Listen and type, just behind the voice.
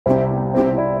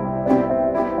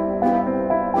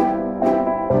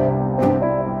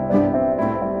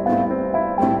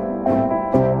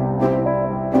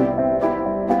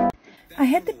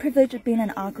privilege of being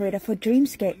an arc reader for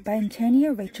Dreamscape by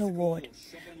Antonia Rachel Ward.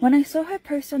 When I saw her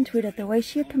post on Twitter the way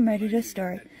she had promoted her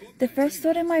story, the first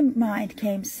thought in my mind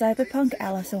came Cyberpunk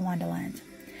Alice in Wonderland.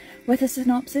 With a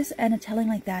synopsis and a telling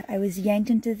like that, I was yanked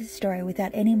into the story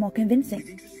without any more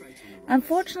convincing.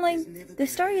 Unfortunately, the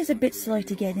story is a bit slow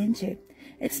to get into.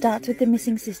 It starts with the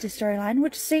missing sister storyline,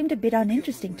 which seemed a bit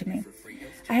uninteresting to me.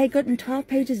 I had gotten 12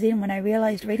 pages in when I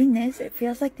realized reading this, it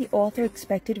feels like the author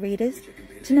expected readers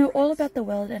to know all about the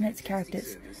world and its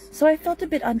characters, so I felt a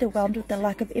bit underwhelmed with the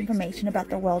lack of information about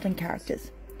the world and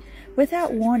characters.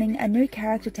 Without warning, a new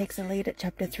character takes the lead at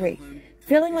chapter 3,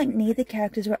 feeling like neither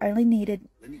characters were only needed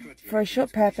for a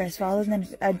short purpose rather than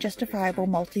a justifiable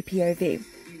multi-POV.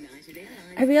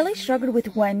 I really struggled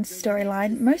with Gwen's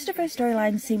storyline. Most of her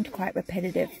storylines seemed quite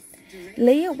repetitive.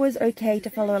 Leah was okay to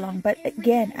follow along, but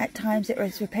again, at times it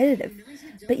was repetitive,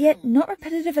 but yet not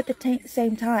repetitive at the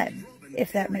same time,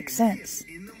 if that makes sense.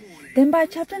 Then by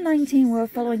chapter 19 we were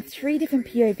following 3 different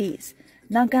POVs.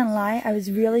 Not gonna lie, I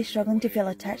was really struggling to feel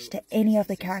attached to any of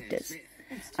the characters.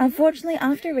 Unfortunately,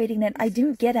 after reading it, I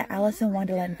didn't get an Alice in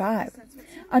Wonderland vibe.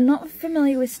 I'm not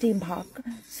familiar with steampunk,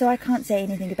 so I can't say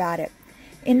anything about it.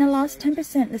 In the last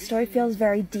 10%, the story feels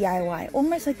very DIY,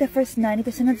 almost like the first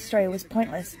 90% of the story was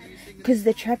pointless, because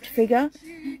the trapped figure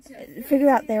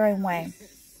out their own way.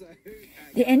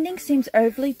 The ending seems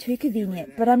overly too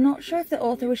convenient, but I'm not sure if the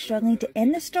author was struggling to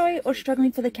end the story or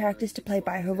struggling for the characters to play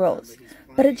by her rules,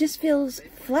 but it just feels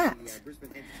flat.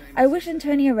 I wish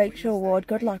Antonia Rachel Ward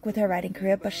good luck with her writing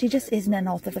career, but she just isn't an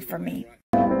author for me.